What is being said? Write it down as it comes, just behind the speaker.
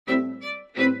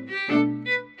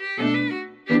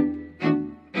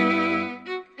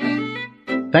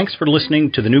Thanks for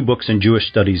listening to the New Books in Jewish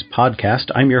Studies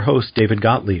podcast. I'm your host, David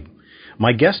Gottlieb.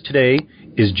 My guest today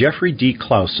is Jeffrey D.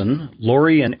 Clausen,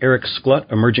 Lori and Eric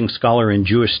Sklut Emerging Scholar in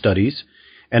Jewish Studies,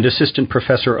 and Assistant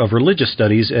Professor of Religious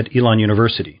Studies at Elon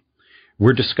University.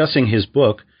 We're discussing his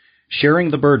book,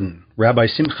 Sharing the Burden, Rabbi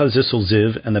Simcha Zissel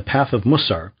Ziv and the Path of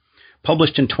Mussar,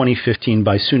 published in 2015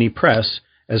 by SUNY Press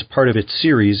as part of its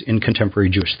series in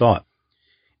Contemporary Jewish Thought.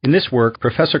 In this work,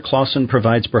 Professor Clausen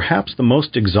provides perhaps the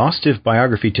most exhaustive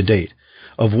biography to date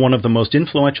of one of the most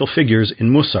influential figures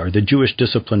in Mussar, the Jewish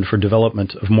discipline for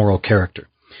development of moral character.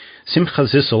 Simcha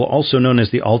Zissel, also known as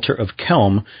the Alter of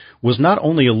Kelm, was not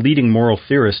only a leading moral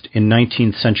theorist in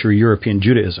 19th century European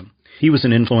Judaism. He was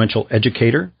an influential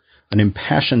educator, an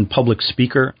impassioned public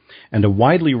speaker, and a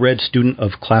widely read student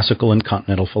of classical and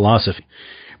continental philosophy.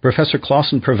 Professor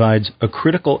Clausen provides a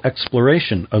critical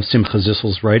exploration of Simcha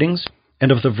Zissel's writings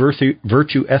and of the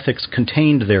virtue ethics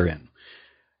contained therein.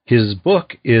 His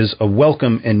book is a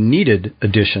welcome and needed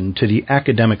addition to the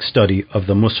academic study of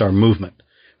the Mussar movement.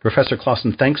 Professor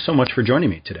Clausen, thanks so much for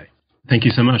joining me today. Thank you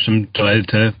so much. I'm delighted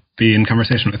to be in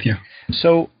conversation with you.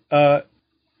 So,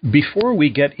 before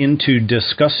we get into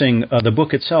discussing the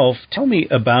book itself, tell me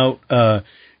about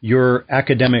your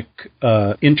academic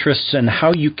interests and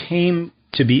how you came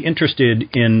to be interested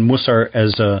in Mussar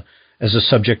as a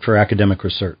subject for academic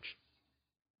research.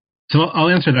 So I'll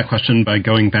answer that question by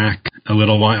going back a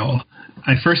little while.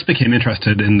 I first became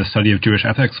interested in the study of Jewish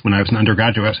ethics when I was an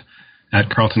undergraduate at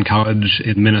Carleton College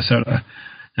in Minnesota,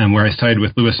 where I studied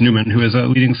with Louis Newman, who is a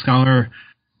leading scholar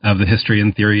of the history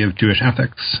and theory of Jewish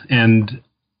ethics. And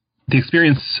the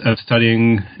experience of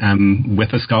studying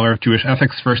with a scholar of Jewish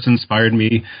ethics first inspired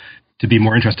me to be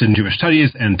more interested in Jewish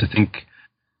studies and to think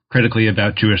critically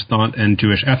about Jewish thought and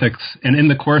Jewish ethics. And in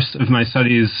the course of my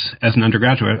studies as an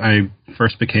undergraduate, I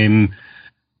first became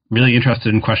really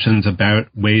interested in questions about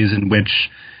ways in which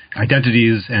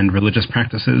identities and religious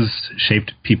practices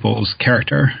shaped people's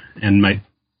character and might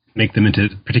make them into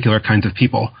particular kinds of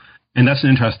people. And that's an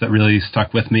interest that really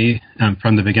stuck with me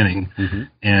from the beginning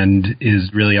and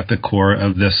is really at the core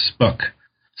of this book.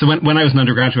 So when I was an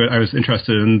undergraduate, I was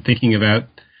interested in thinking about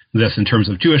this in terms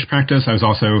of Jewish practice. I was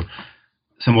also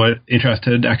somewhat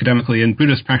interested academically in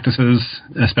Buddhist practices,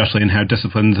 especially in how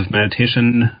disciplines of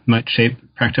meditation might shape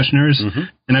practitioners.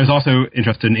 And I was also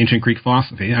interested in ancient Greek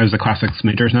philosophy. I was a classics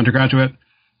major as an undergraduate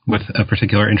with a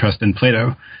particular interest in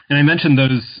Plato. And I mentioned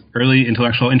those early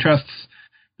intellectual interests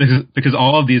because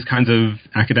all of these kinds of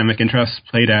academic interests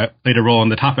played a role in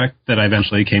the topic that I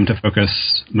eventually came to focus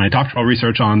my doctoral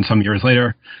research on some years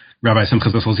later. Rabbi Simcha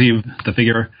Zissel Ziv, the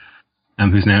figure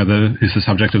who's the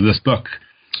subject of this book,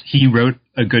 he wrote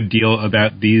a good deal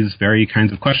about these very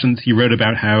kinds of questions. He wrote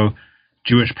about how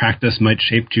Jewish practice might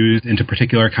shape Jews into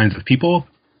particular kinds of people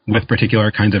with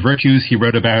particular kinds of virtues. He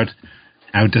wrote about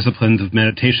how disciplines of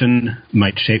meditation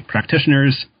might shape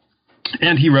practitioners.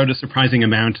 And he wrote a surprising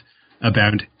amount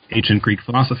about ancient Greek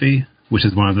philosophy, which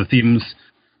is one of the themes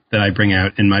that I bring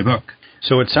out in my book.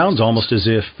 So it sounds almost as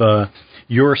if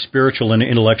your spiritual and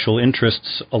intellectual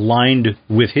interests aligned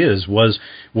with his. Was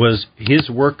his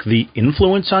work the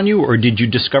influence on you, or did you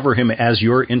discover him as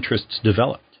your interests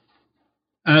developed?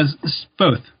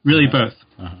 Both, really both.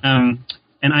 And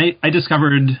I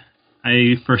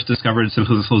first discovered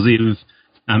Simcha Zissel Ziv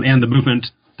and the movement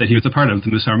that he was a part of,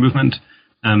 the Mussar movement.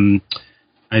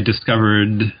 I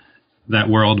discovered that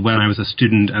world when I was a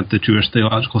student at the Jewish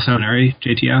Theological Seminary,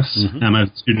 JTS. I was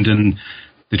a student in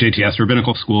the JTS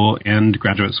Rabbinical School and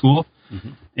Graduate School.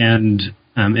 And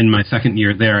in my second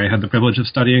year there, I had the privilege of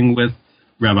studying with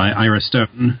Rabbi Ira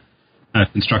Stone, a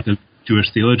constructive Jewish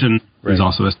theologian, who's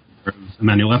also a scholar of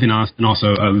Emmanuel Levinas and also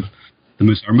of the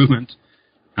Mussar movement.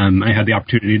 I had the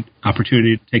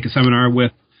opportunity to take a seminar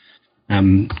with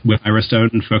Ira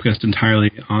Stone focused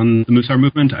entirely on the Mussar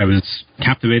movement. I was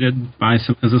captivated by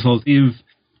Simcha Zissel Ziv,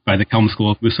 by the Kelm School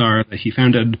of Mussar that he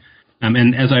founded.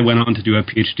 And as I went on to do a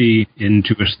PhD in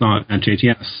Jewish thought at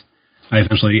JTS, I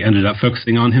eventually ended up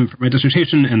focusing on him for my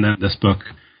dissertation, and then this book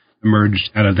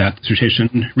emerged out of that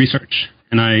dissertation research.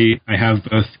 And I have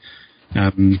both,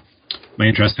 my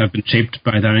interests have been shaped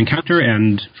by that encounter,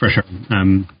 and for sure,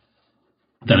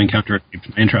 that encounter shaped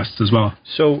my interests as well.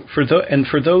 So for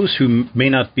those who may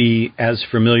not be as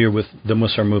familiar with the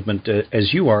Mussar movement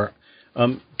as you are,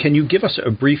 can you give us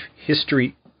a brief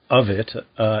history of it,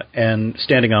 and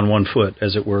standing on one foot,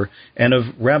 as it were, and of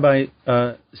Rabbi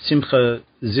Simcha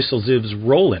Zissel Ziv's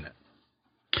role in it?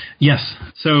 Yes.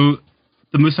 So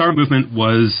the Mussar movement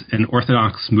was an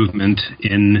Orthodox movement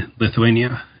in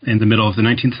Lithuania in the middle of the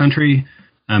 19th century,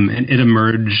 and it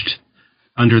emerged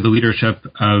under the leadership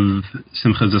of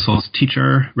Simcha Zissel's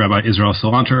teacher, Rabbi Israel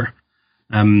Salanter,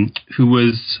 who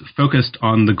was focused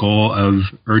on the goal of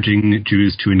urging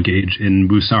Jews to engage in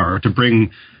Musar, to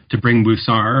bring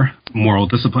Musar, moral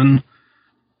discipline,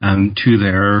 to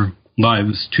their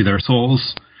lives, to their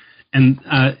souls. And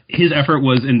his effort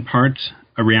was in part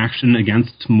a reaction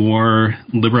against more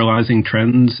liberalizing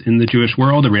trends in the Jewish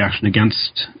world, a reaction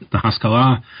against the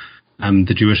Haskalah,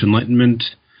 the Jewish Enlightenment,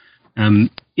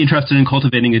 interested in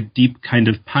cultivating a deep kind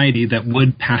of piety that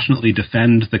would passionately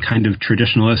defend the kind of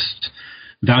traditionalist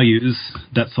values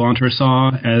that Salanter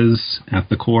saw as at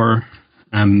the core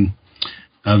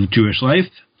of Jewish life.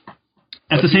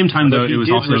 At the same time, though, it was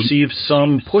also received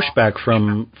some pushback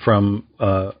from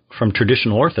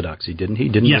traditional orthodoxy, didn't he?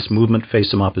 Didn't this movement face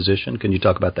some opposition? Can you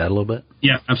talk about that a little bit?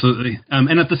 Yeah, absolutely.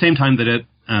 And at the same time that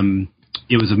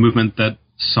it was a movement that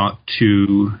sought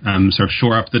to sort of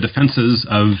shore up the defenses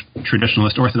of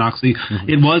traditionalist orthodoxy. Mm-hmm.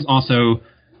 It was also,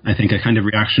 I think, a kind of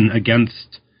reaction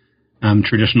against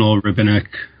traditional rabbinic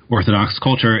Orthodox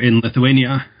culture in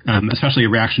Lithuania, especially a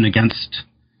reaction against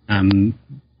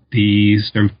the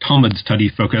sort of Talmud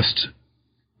study-focused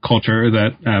culture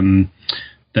that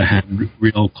had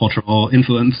real cultural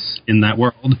influence in that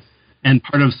world. And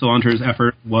part of Salanter's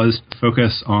effort was to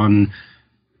focus on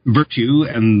virtue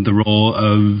and the role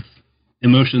of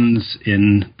emotions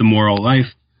in the moral life,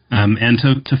 and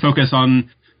to focus on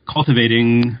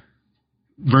cultivating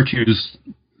virtues,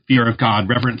 fear of God,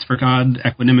 reverence for God,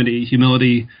 equanimity,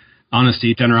 humility,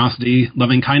 honesty, generosity,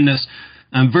 loving kindness,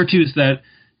 virtues that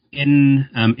in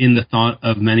the thought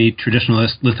of many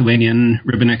traditionalist Lithuanian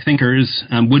rabbinic thinkers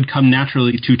would come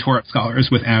naturally to Torah scholars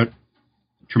without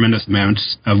tremendous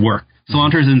amounts of work.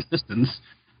 Salanter's insistence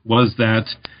was that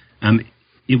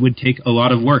it would take a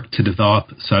lot of work to develop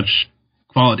such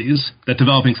qualities, that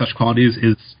developing such qualities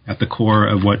is at the core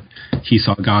of what he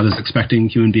saw God as expecting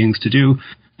human beings to do,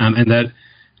 and that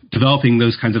developing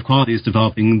those kinds of qualities,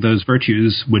 developing those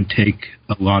virtues would take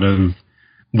a lot of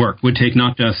work, would take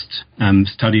not just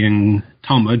studying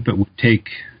Talmud, but would take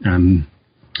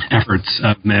efforts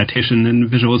of meditation and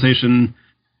visualization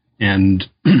and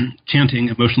chanting,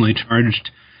 emotionally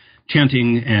charged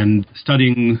chanting and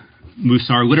studying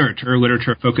Musar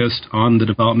literature focused on the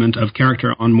development of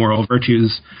character, on moral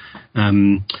virtues,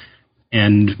 and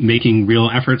making real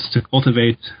efforts to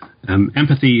cultivate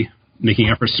empathy, making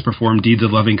efforts to perform deeds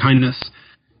of loving kindness.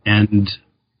 And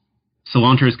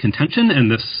Salanter's contention, and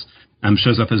this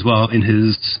shows up as well in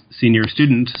his senior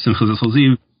student, Simcha Zissel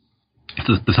Ziv,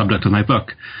 the subject of my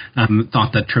book,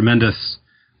 thought that tremendous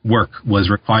work was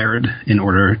required in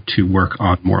order to work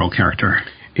on moral character.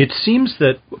 It seems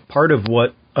that part of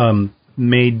what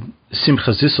made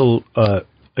Simcha Zissel a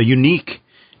unique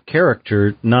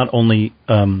character, not only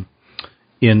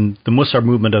in the Musar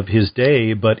movement of his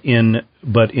day, but in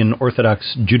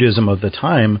Orthodox Judaism of the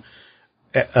time,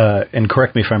 and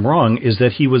correct me if I'm wrong, is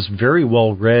that he was very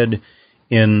well read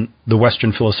in the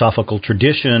Western philosophical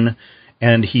tradition,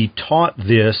 and he taught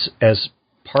this as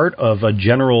part of a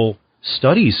general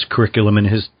studies curriculum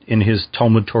in his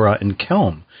Talmud Torah and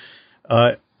Kelm.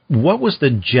 What was the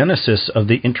genesis of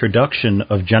the introduction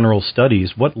of general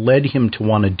studies? What led him to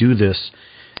want to do this?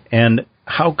 And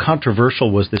how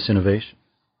controversial was this innovation?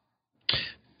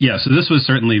 Yeah, so this was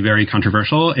certainly very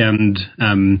controversial, and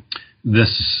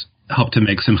this helped to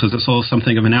make Simcha Zissel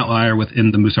something of an outlier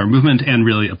within the Musar movement and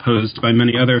really opposed by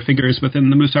many other figures within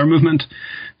the Musar movement.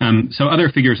 So other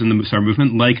figures in the Musar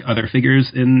movement, like other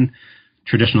figures in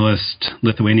traditionalist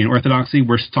Lithuanian Orthodoxy,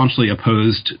 were staunchly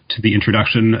opposed to the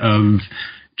introduction of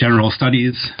general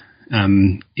studies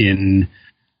in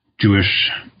Jewish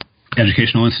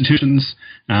educational institutions.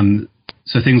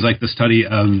 So things like the study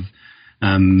of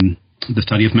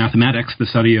mathematics, the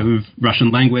study of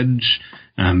Russian language,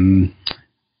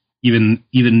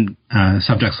 even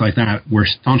subjects like that were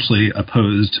staunchly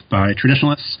opposed by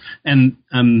traditionalists. And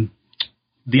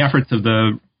the efforts of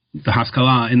the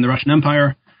Haskalah in the Russian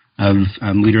Empire, of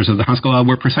leaders of the Haskalah,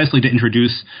 were precisely to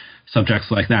introduce subjects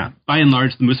like that. By and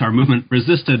large, the Musar movement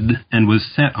resisted and was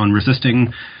set on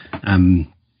resisting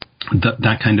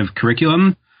that kind of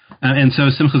curriculum. And so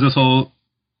Simcha Zissel,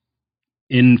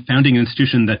 in founding an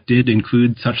institution that did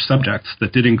include such subjects,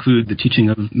 that did include the teaching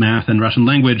of math and Russian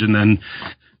language, and then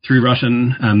through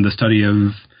Russian, the study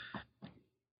of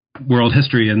world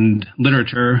history and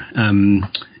literature,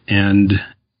 and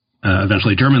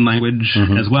eventually German language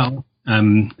as well,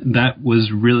 that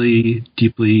was really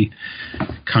deeply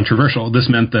controversial. This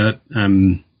meant that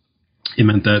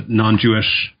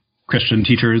non-Jewish Christian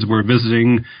teachers were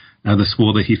visiting the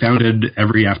school that he founded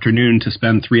every afternoon to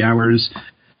spend 3 hours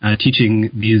teaching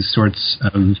these sorts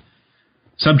of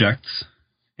subjects.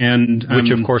 And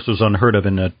which, of course, was unheard of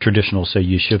in a traditional, say,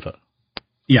 yeshiva.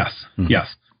 Yes, yes.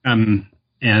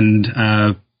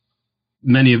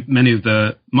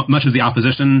 much of the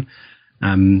opposition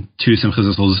to Simcha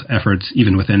Zissel's efforts,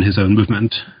 even within his own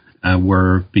movement,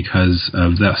 were because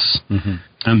of this.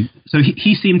 Mm-hmm. So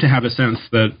he seemed to have a sense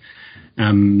that,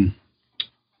 on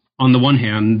the one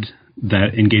hand,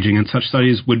 that engaging in such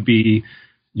studies would be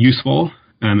useful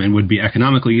and would be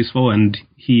economically useful, and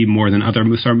he, more than other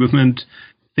Musar movement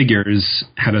figures,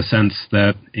 had a sense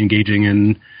that engaging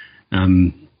in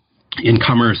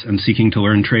commerce and seeking to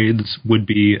learn trades would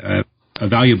be a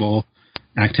valuable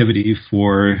activity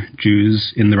for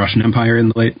Jews in the Russian Empire in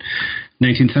the late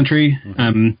 19th century.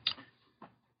 Mm-hmm.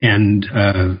 And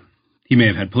he may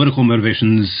have had political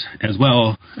motivations as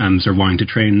well, sort of wanting to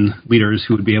train leaders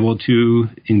who would be able to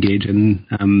engage in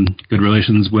good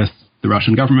relations with the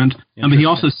Russian government. But he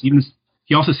also seems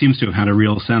to have had a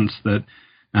real sense that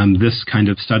this kind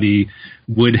of study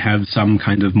would have some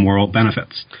kind of moral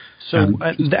benefits. So,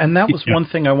 and that was one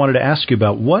thing I wanted to ask you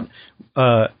about. What,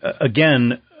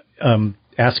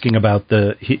 asking about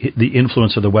the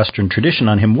influence of the Western tradition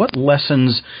on him, what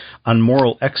lessons on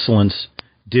moral excellence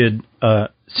did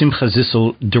Simcha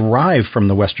Zissel derive from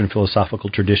the Western philosophical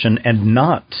tradition and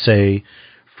not, say,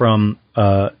 from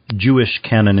Jewish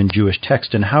canon and Jewish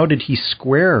text? And how did he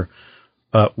square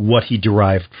what he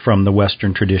derived from the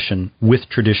Western tradition with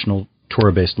traditional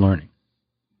Torah-based learning?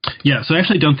 Yeah, so I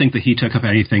actually don't think that he took up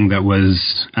anything that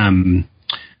was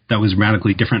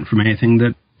radically different from anything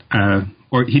that,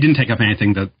 or he didn't take up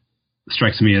anything that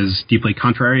strikes me as deeply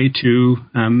contrary to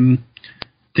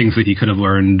things that he could have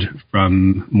learned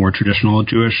from more traditional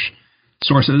Jewish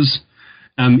sources.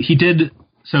 He did,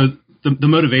 so the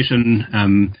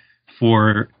motivation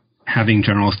for having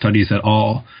general studies at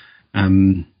all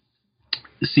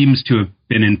seems to have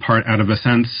been in part out of a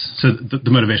sense, so the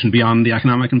motivation beyond the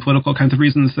economic and political kinds of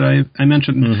reasons that I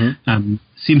mentioned, mm-hmm.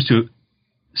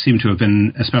 Seems to have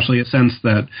been especially a sense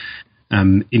that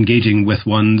engaging with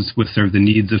sort of the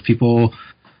needs of people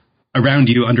around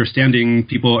you, understanding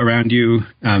people around you,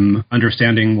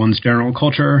 understanding one's general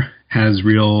culture has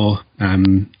real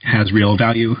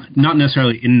value, not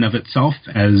necessarily in and of itself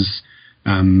as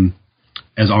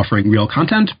offering real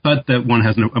content, but that one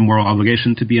has a moral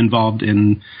obligation to be involved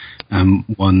in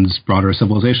one's broader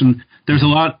civilization. There's a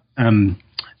lot.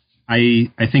 I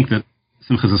think that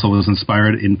Simcha Zissel was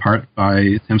inspired in part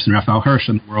by Samson Raphael Hirsch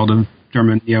and the world of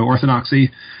German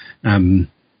neo-Orthodoxy, and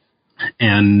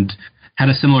had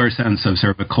a similar sense of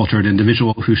sort of a cultured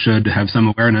individual who should have some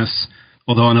awareness,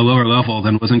 although on a lower level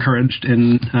than was encouraged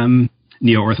in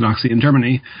neo-Orthodoxy in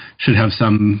Germany, should have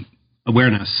some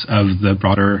awareness of the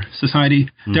broader society.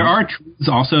 Mm-hmm. There are truths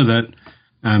also that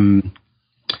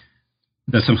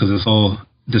Simcha Zissel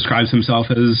describes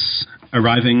himself as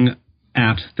arriving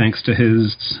at thanks to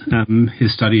his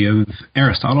study of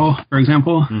Aristotle, for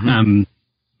example. Mm-hmm.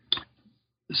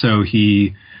 So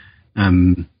he,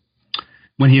 when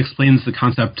he explains the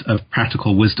concept of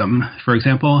practical wisdom, for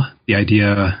example, the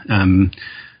idea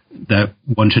that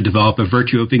one should develop a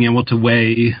virtue of being able to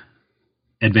weigh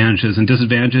advantages and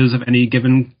disadvantages of any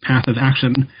given path of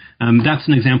action, that's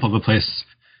an example of a place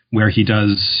where he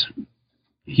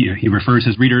refers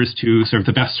his readers to sort of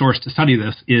the best source to study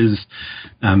this is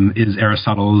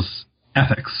Aristotle's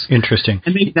Ethics. Interesting.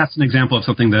 And maybe that's an example of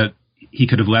something that he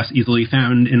could have less easily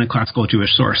found in a classical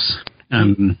Jewish source.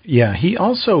 He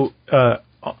also,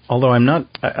 although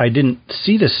I didn't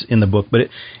see this in the book, but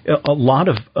a lot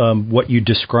of what you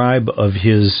describe of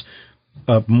his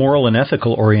moral and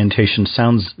ethical orientation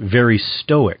sounds very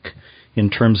Stoic in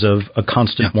terms of a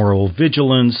constant moral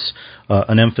vigilance,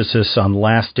 an emphasis on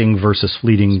lasting versus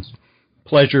fleeting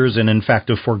pleasures, and in fact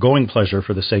of foregoing pleasure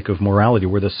for the sake of morality.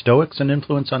 Were the Stoics an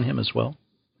influence on him as well?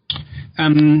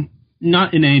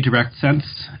 Not in any direct sense.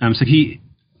 So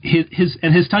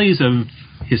his studies of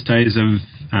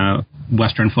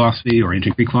Western philosophy or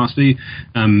ancient Greek philosophy,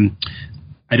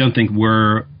 I don't think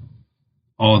were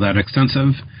all that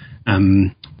extensive.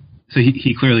 So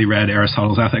he clearly read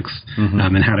Aristotle's Ethics, mm-hmm.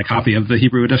 And had a copy of the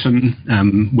Hebrew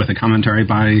edition with a commentary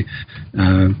by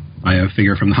a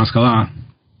figure from the Haskalah.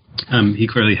 He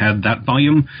clearly had that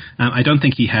volume. I don't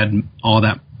think he had all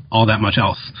that much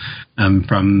else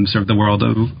from sort of the world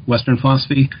of Western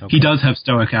philosophy. Okay. He does have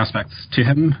Stoic aspects to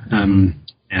him,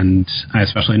 and I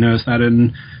especially noticed that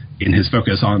in his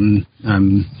focus on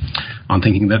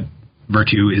thinking that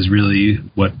virtue is really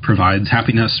what provides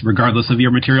happiness, regardless of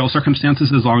your material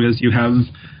circumstances. As long as you have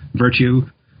virtue,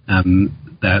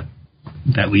 that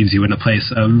leaves you in a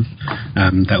place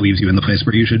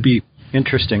where you should be.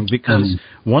 Interesting, because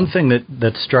one thing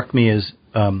that struck me is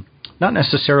not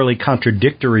necessarily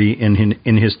contradictory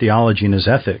in his theology and his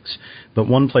ethics, but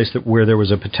one place where there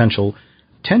was a potential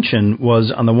tension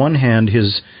was, on the one hand,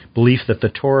 his belief that the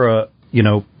Torah,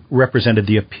 represented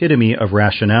the epitome of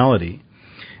rationality,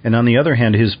 and on the other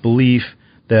hand, his belief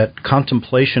that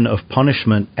contemplation of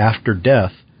punishment after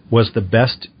death was the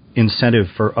best incentive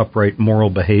for upright moral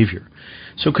behavior.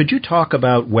 So could you talk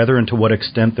about whether and to what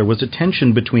extent there was a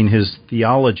tension between his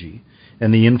theology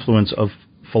and the influence of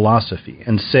philosophy,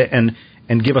 and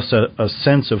give us a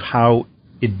sense of how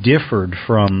it differed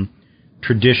from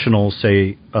traditional,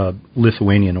 say,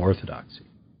 Lithuanian Orthodoxy?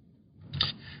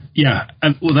 Yeah,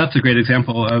 well, that's a great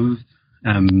example of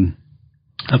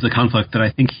the conflict that I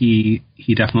think he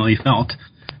definitely felt.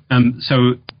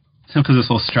 So Simcha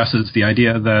Zissel stresses the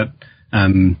idea that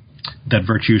that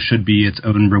virtue should be its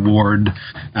own reward,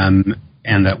 and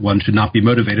that one should not be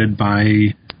motivated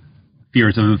by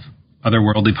fears of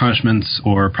otherworldly punishments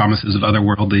or promises of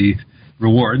otherworldly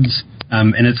rewards.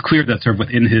 And it's clear that sort of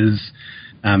within his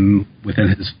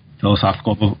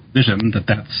philosophical vision that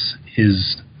that's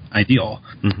his ideal.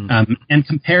 Mm-hmm. And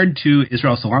compared to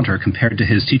Israel Salanter, compared to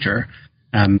his teacher,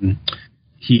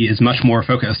 he is much more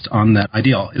focused on that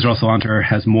ideal. Israel Salanter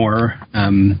has more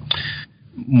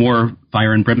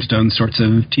fire and brimstone sorts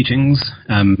of teachings,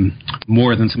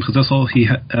 more than Simcha Zissel.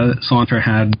 Salanter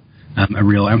had a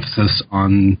real emphasis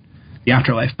on the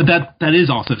afterlife, but that is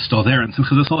also still there in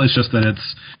Simcha Zissel. It's just that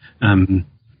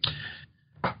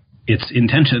it's in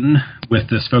tension with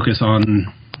this focus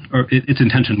on, or it's in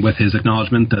tension with his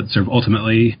acknowledgement that sort of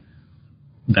ultimately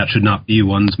that should not be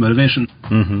one's motivation.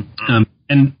 Mm-hmm.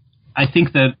 And I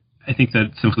think that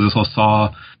Simcha Zissel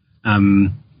saw,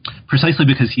 precisely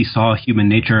because he saw human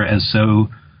nature as so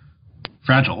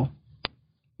fragile,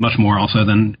 much more also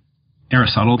than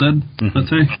Aristotle did, mm-hmm. let's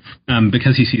say,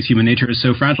 because he sees human nature as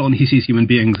so fragile and he sees human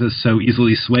beings as so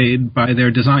easily swayed by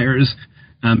their desires.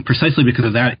 Precisely because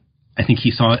of that, I think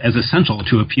he saw it as essential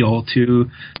to appeal to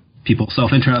people's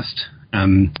self-interest,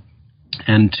 and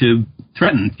to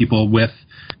threaten people with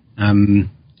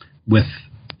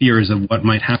fears of what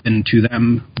might happen to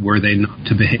them were they not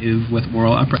to behave with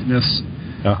moral uprightness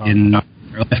in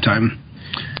their lifetime.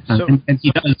 And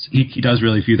he does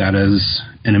really view that as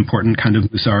an important kind of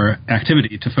Musar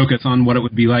activity, to focus on what it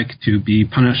would be like to be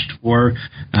punished for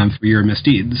your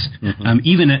misdeeds. Mm-hmm.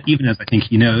 Even as I think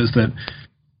he knows that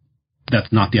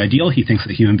that's not the ideal. He thinks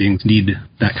that human beings need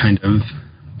that kind of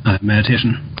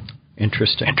meditation.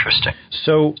 Interesting.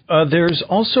 So there's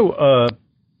also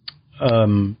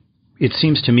it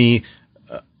seems to me,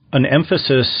 an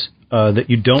emphasis that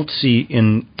you don't see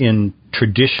in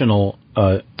traditional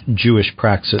Jewish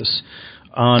praxis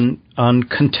on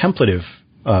contemplative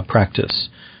practice.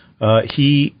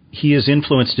 He is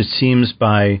influenced, it seems,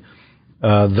 by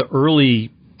the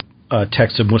early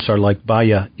texts of Musar like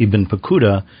Baya ibn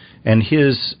Pekuda and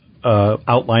his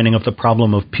outlining of the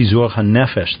problem of pizur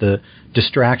hanefesh, the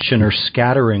distraction or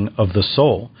scattering of the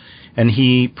soul. And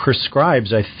he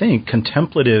prescribes, I think,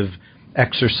 contemplative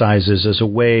exercises as a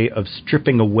way of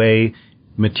stripping away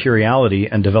materiality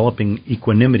and developing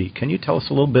equanimity. Can you tell us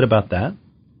a little bit about that?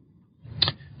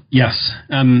 Yes.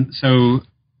 So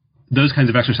those kinds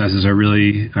of exercises are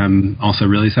really also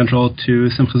really central to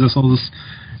Simcha Zissel's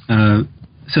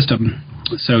system.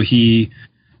 So he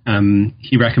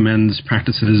recommends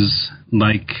practices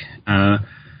like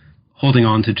holding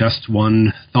on to just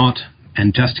one thought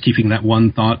and just keeping that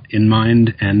one thought in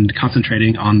mind and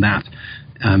concentrating on that.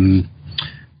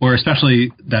 Or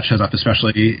especially, that shows up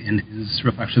especially in his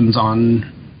reflections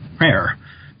on prayer,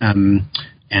 and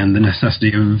the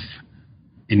necessity of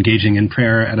engaging in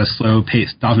prayer at a slow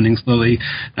pace, davening slowly,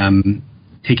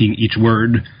 taking each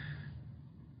word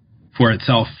for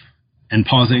itself and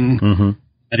pausing, mm-hmm.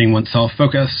 letting oneself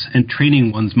focus, and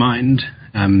training one's mind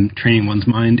in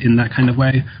that kind of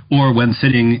way. Or when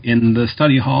sitting in the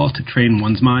study hall, to train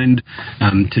one's mind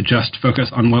to just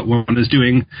focus on what one is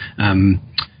doing,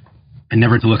 and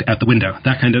never to look at the window.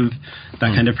 That kind of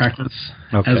practice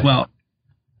as well.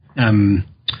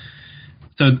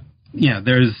 So yeah,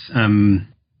 there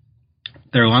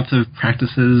are lots of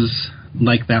practices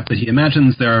like that he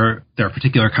imagines. There are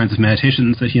particular kinds of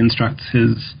meditations that he instructs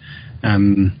his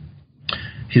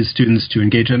students to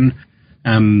engage in.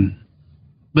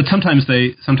 But sometimes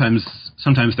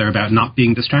they're about not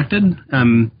being distracted.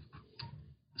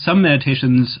 Some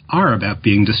meditations are about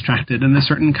being distracted in a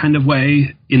certain kind of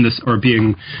way, or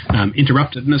being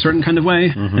interrupted in a certain kind of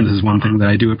way. Mm-hmm. And this is one thing that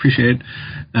I do appreciate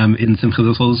in Simcha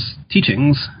Zissel's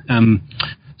teachings.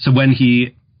 So when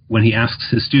he asks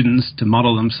his students to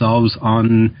model themselves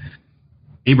on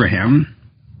Abraham,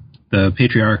 the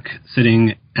patriarch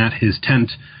sitting at his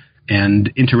tent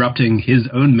and interrupting his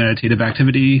own meditative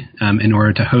activity in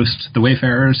order to host the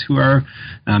wayfarers who are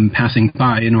passing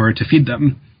by in order to feed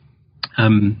them,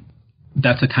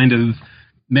 That's a kind of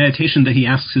meditation that he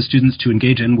asks his students to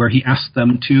engage in, where he asks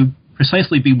them to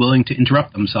precisely be willing to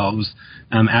interrupt themselves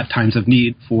at times of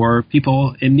need for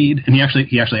people in need. And he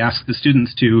actually asks his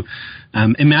students to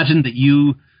imagine that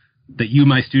you,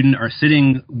 my student, are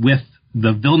sitting with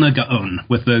the Vilna Gaon,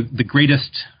 with the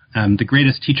greatest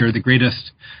teacher, the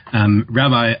greatest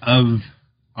rabbi of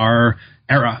our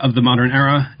era, of the modern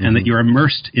era, and that you're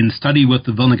immersed in study with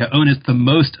the Vilna Gaon. Is the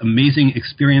most amazing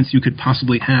experience you could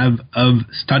possibly have of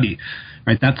study.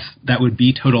 Right, that would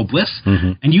be total bliss.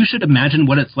 And you should imagine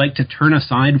what it's like to turn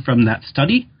aside from that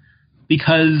study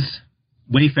because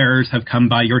wayfarers have come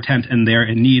by your tent and they're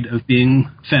in need of being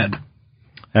fed.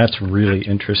 That's really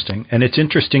interesting. And it's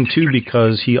interesting, too,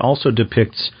 because he also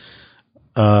depicts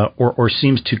or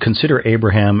seems to consider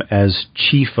Abraham as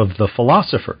chief of the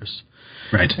philosophers.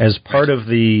 Right. As part of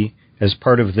the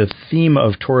theme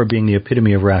of Torah being the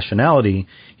epitome of rationality,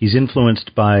 he's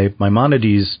influenced by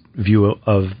Maimonides' view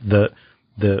of the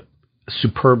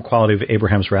superb quality of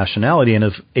Abraham's rationality and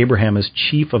of Abraham as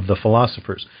chief of the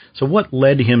philosophers. So what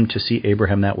led him to see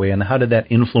Abraham that way, and how did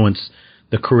that influence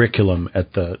the curriculum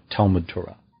at the Talmud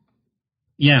Torah?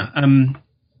 Yeah,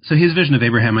 so his vision of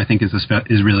Abraham, I think,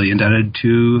 is really indebted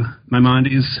to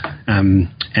Maimonides,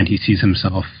 and he sees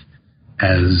himself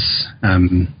as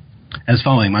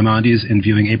following Maimonides in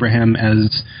viewing Abraham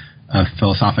as a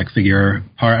philosophic figure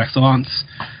par excellence.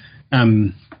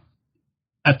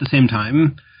 At the same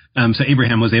time, so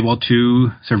Abraham was able to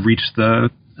sort of reach to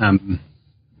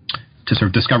sort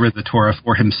of discover the Torah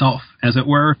for himself, as it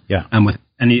were, with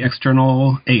any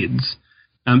external aids.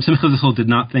 Simcha Zissel did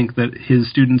not think that his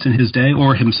students in his day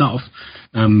or himself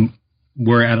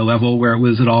were at a level where it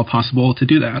was at all possible to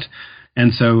do that.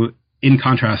 And so, in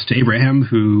contrast to Abraham,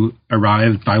 who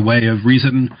arrived by way of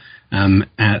reason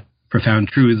at profound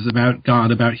truths about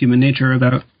God, about human nature,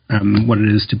 about what it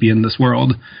is to be in this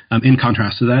world, in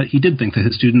contrast to that, he did think that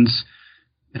his students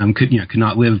could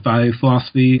not live by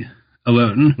philosophy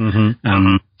alone,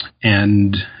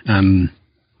 and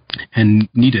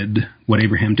needed what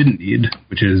Abraham didn't need,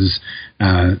 which is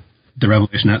the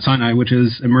revelation at Sinai, which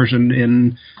is immersion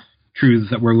in truths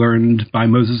that were learned by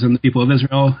Moses and the people of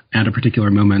Israel at a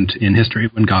particular moment in history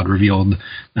when God revealed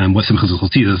what Simcha Zissel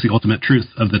sees as the ultimate truth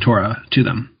of the Torah to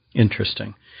them.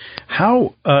 Interesting.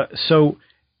 How so?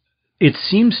 It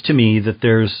seems to me that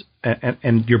there's,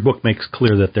 and your book makes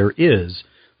clear that there is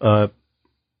a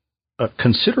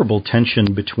considerable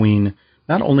tension between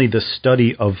not only the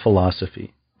study of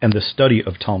philosophy and the study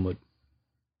of Talmud,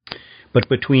 but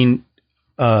between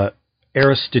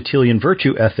Aristotelian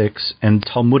virtue ethics and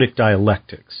Talmudic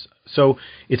dialectics. So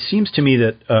it seems to me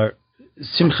that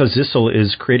Simcha Zissel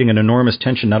is creating an enormous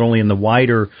tension not only in the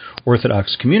wider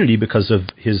Orthodox community because of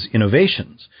his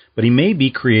innovations, but he may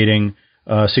be creating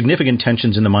significant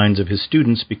tensions in the minds of his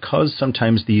students because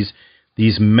sometimes these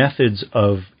methods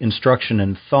of instruction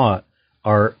and thought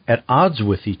are at odds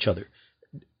with each other.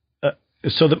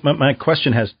 So that my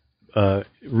question has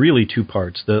really two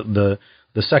parts. The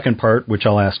second part, which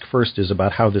I'll ask first, is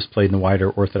about how this played in the wider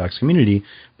Orthodox community.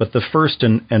 But the first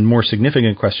and more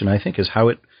significant question, I think, is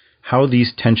how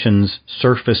these tensions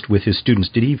surfaced with his students.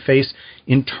 Did he face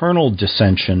internal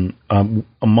dissension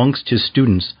amongst his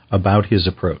students about his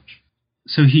approach?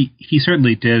 So he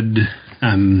certainly did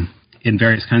in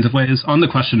various kinds of ways. On the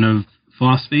question of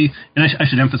philosophy, and I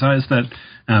should emphasize that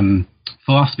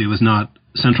philosophy was not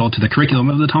central to the curriculum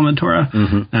of the Talmud Torah.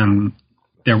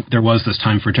 There was this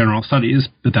time for general studies,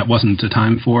 but that wasn't a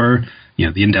time for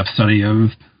the in-depth study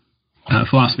of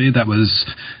philosophy. That was,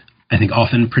 I think,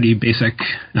 often pretty basic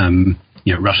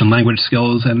Russian language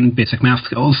skills and basic math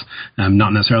skills,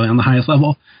 not necessarily on the highest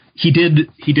level. He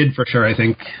did for sure, I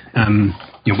think,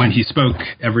 when he spoke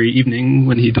every evening,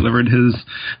 when he delivered his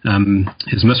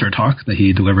Musar talk that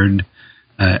he delivered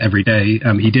every day,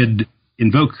 he did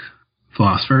invoke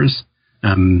philosophers.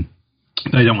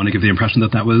 But I don't want to give the impression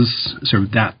that was sort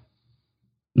of that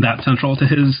central to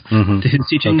his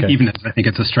teaching, even as I think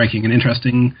it's a striking and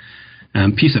interesting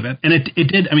piece of it. And it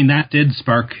did. I mean, that did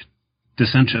spark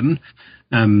dissension.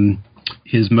 One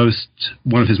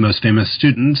of his most famous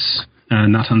students,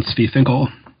 Natan Tzvi Finkel,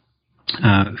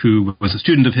 who was a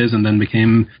student of his and then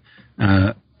became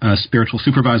a spiritual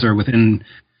supervisor within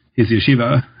his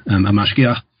yeshiva, a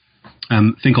mashgiach.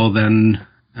 Finkel then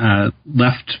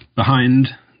left behind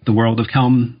the world of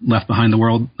Kelm, left behind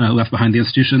the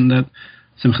institution that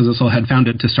Simcha Zissel had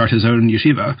founded to start his own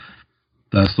yeshiva,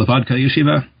 the Slobodka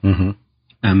Yeshiva,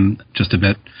 just a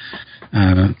bit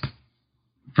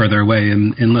further away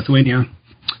in Lithuania.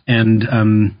 And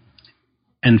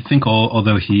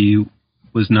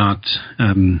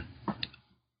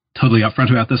totally upfront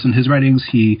about this in his writings.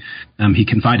 He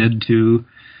confided to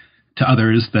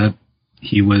others that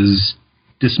he was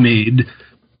dismayed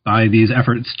by these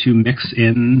efforts to mix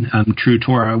in true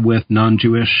Torah with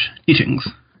non-Jewish teachings.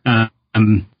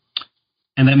 And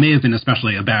that may have been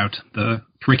especially about the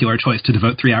curricular choice to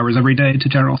devote 3 hours every day to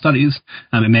general studies.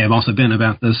 It may have also been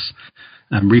about this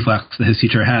reflex that his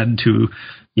teacher had to,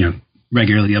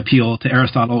 regularly appeal to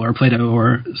Aristotle or Plato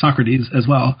or Socrates as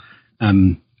well.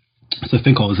 So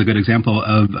Finkel is a good example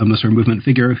of a Musar movement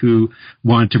figure who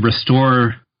wanted to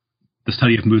restore the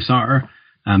study of Musar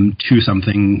to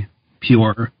something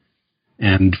pure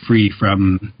and free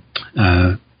from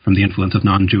the influence of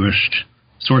non-Jewish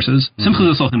sources. Simcha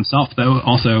Zissel himself, though,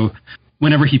 also,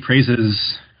 whenever he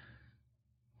praises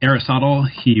Aristotle,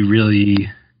 he really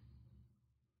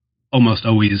almost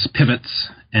always pivots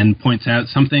and points out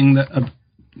something that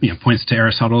points to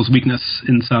Aristotle's weakness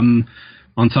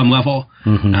on some level.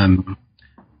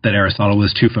 That Aristotle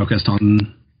was too focused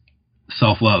on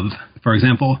self-love, for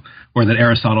example, or that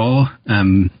Aristotle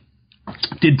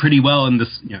did pretty well in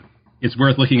this. It's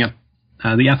worth looking at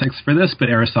the ethics for this, but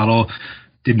Aristotle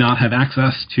did not have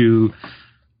access to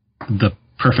the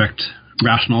perfect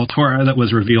rational Torah that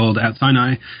was revealed at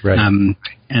Sinai. Right.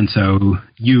 And so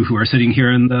you who are sitting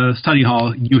here in the study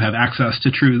hall, you have access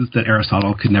to truths that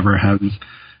Aristotle could never have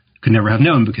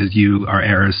known because you are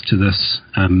heirs to this,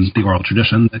 the oral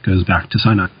tradition that goes back to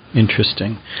Sinai.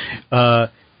 Interesting.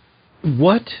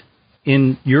 What,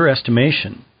 in your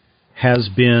estimation, has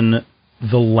been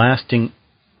the lasting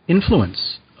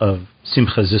influence of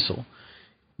Simcha Zissel,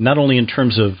 not only in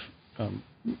terms of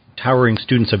towering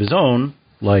students of his own,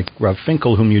 like Rav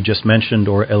Finkel, whom you just mentioned,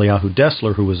 or Eliyahu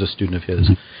Dessler, who was a student of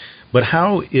his, but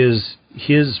how is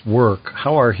his work,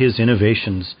 how are his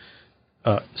innovations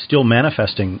still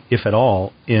manifesting, if at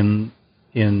all, in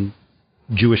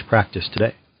Jewish practice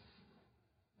today?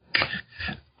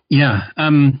 Yeah.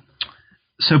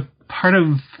 So part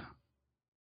of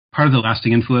the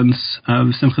lasting influence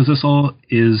of Simcha Zissel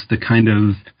is the kind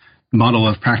of model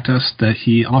of practice that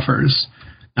he offers.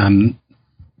 The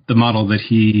model that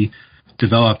he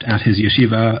developed at his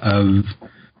yeshiva of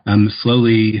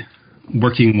slowly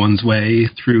working one's way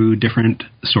through different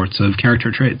sorts of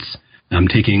character traits,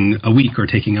 taking a week or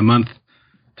taking a month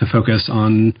to focus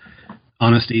on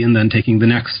honesty, and then taking the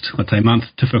next, let's say, month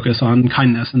to focus on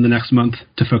kindness, and the next month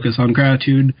to focus on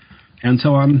gratitude, and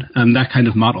so on. That kind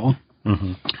of model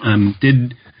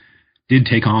did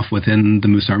take off within the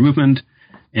Musar movement,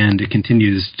 and it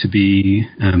continues to be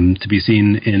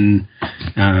seen in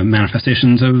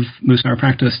manifestations of Musar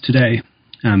practice today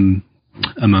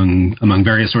among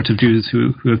various sorts of Jews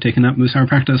who have taken up Musar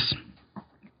practice.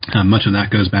 Much of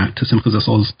that goes back to Simcha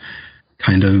Zissel's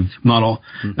kind of model,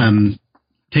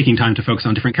 taking time to focus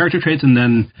on different character traits, and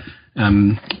then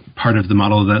part of the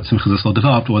model that Simcha Zissel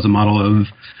developed was a model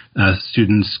of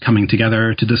students coming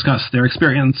together to discuss their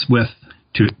experience with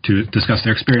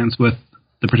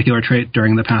the particular trait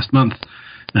during the past month,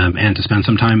 and to spend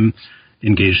some time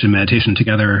engaged in meditation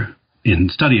together, in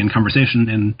study and conversation,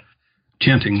 in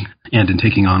chanting, and in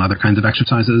taking on other kinds of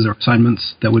exercises or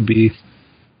assignments that would be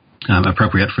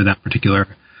appropriate for that particular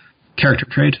character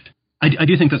trait. I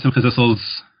do think that Simcha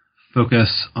Zissel's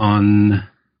focus on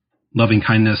loving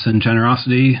kindness and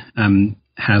generosity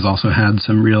has also had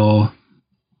some real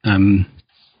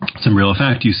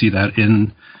effect. You see that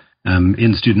in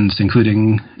students,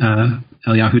 including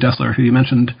Eliyahu Dessler, who you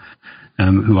mentioned,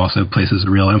 who also places a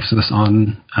real emphasis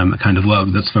on a kind of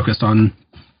love that's focused on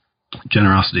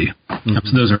generosity. So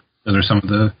those are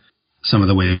some of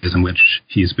the ways in which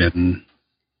he's been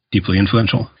deeply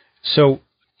influential. So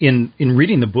in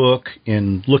reading the book,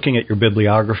 in looking at your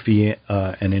bibliography,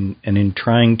 and in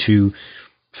trying to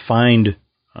find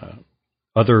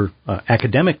other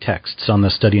academic texts on the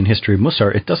study and history of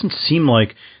Musar, it doesn't seem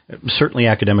like, certainly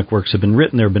academic works have been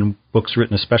written. There have been books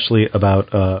written especially about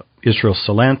Israel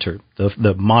Salanter,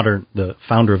 the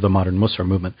founder of the modern Musar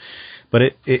movement. But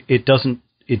it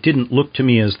didn't look to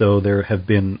me as though there have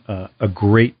been a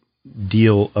great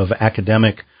deal of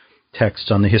academic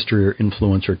texts on the history or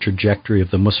influence or trajectory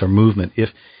of the Musar movement.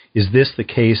 Is this the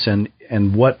case,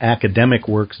 and what academic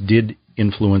works did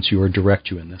influence you or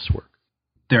direct you in this work?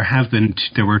 There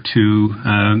were two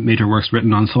major works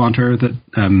written on Salanter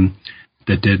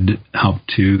that did help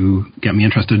to get me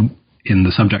interested in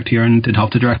the subject here and did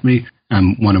help to direct me.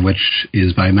 One of which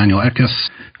is by Emanuel Etkes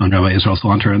on Rabbi Israel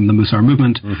Salanter and the Musar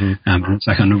movement, and the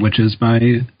second of which is by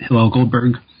Hillel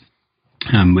Goldberg,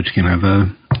 which came out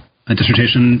of a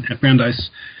dissertation at Brandeis.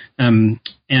 And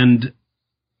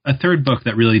a third book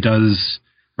that really does,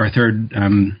 or a third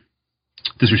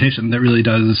dissertation that really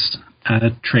does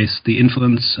trace the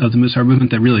influence of the Musar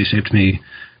movement that really shaped me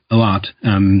a lot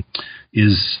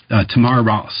is Tamar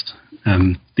Ross,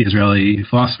 the Israeli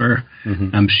philosopher.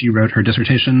 Mm-hmm. She wrote her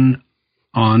dissertation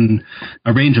on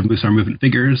a range of Musar movement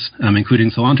figures,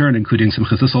 including Salanter and including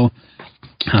Simcha Zissel,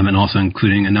 and also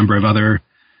including a number of other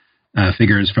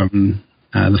figures from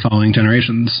the following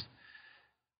generations.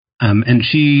 And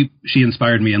she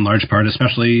inspired me in large part,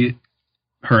 especially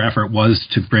her effort was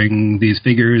to bring these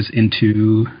figures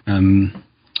into,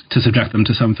 to subject them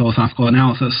to some philosophical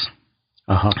analysis.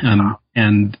 Uh-huh.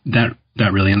 And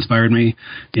that really inspired me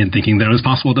in thinking that it was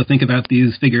possible to think about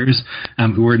these figures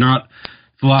who were not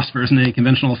philosophers in a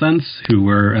conventional sense, who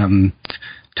were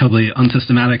totally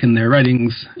unsystematic in their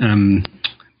writings,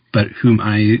 but whom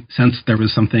I sensed there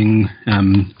was something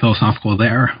philosophical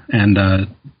there. And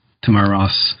Tamar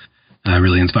Ross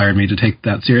really inspired me to take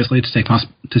that seriously, to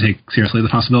take seriously the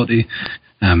possibility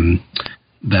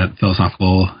that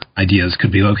philosophical ideas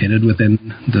could be located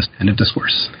within this kind of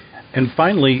discourse. And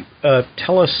finally,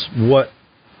 tell us what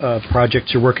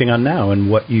projects you're working on now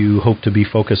and what you hope to be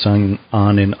focusing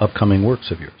on in upcoming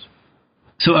works of yours.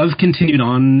 So I've continued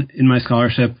on in my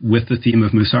scholarship with the theme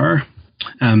of Musar,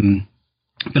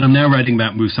 but I'm now writing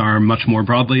about Musar much more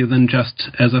broadly than just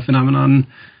as a phenomenon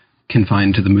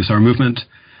confined to the Musar movement.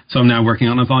 So I'm now working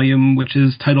on a volume which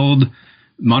is titled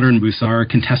Modern Musar,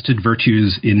 Contested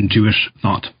Virtues in Jewish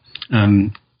Thought.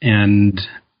 And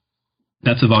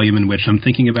that's a volume in which I'm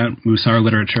thinking about Musar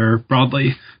literature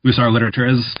broadly. Musar literature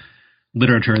as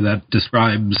literature that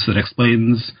describes, that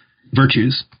explains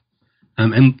virtues.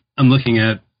 And I'm looking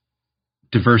at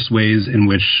diverse ways in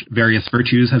which various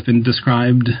virtues have been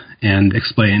described and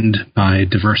explained by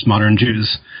diverse modern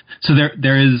Jews. So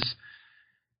there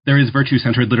is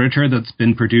virtue-centered literature that's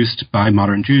been produced by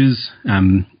modern Jews,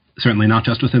 certainly not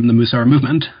just within the Musar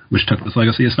movement, which took this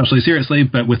legacy especially seriously,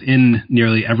 but within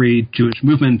nearly every Jewish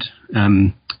movement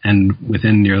and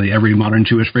within nearly every modern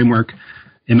Jewish framework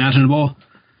imaginable.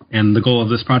 And the goal of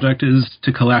this project is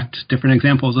to collect different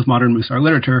examples of modern Musar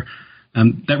literature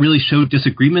that really show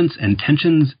disagreements and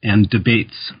tensions and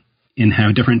debates in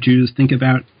how different Jews think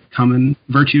about common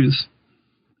virtues.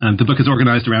 The book is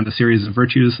organized around a series of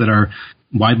virtues that are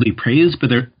widely praised,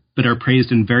 but are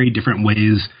praised in very different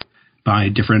ways by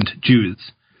different Jews.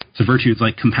 So virtues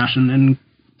like compassion and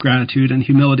gratitude and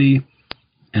humility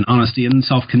and honesty and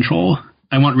self-control.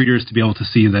 I want readers to be able to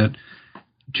see that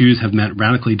Jews have meant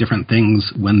radically different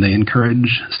things when they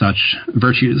encourage such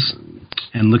virtues.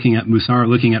 And looking at Musar,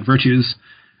 looking at virtues,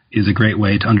 is a great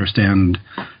way to understand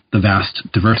the vast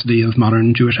diversity of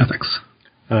modern Jewish ethics.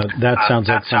 That sounds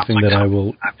like something that I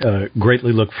will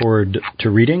greatly look forward to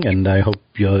reading, and I hope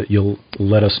you'll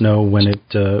let us know when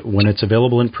it's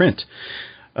available in print.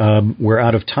 We're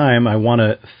out of time. I want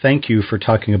to thank you for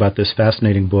talking about this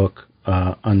fascinating book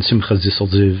on Simcha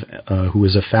Zissel Ziv, who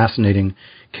is a fascinating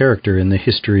character in the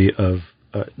history of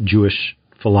Jewish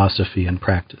philosophy and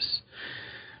practice.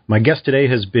 My guest today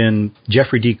has been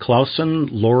Jeffrey D. Clausen,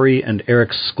 Lori and Eric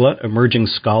Sklut, emerging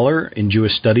scholar in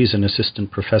Jewish studies and assistant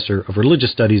professor of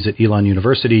religious studies at Elon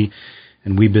University,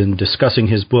 and we've been discussing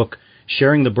his book,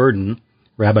 Sharing the Burden,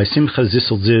 Rabbi Simcha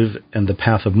Zissel Ziv and the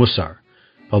Path of Musar,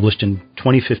 published in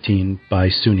 2015 by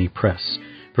SUNY Press.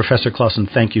 Professor Clausen,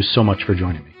 thank you so much for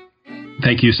joining me.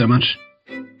 Thank you so much.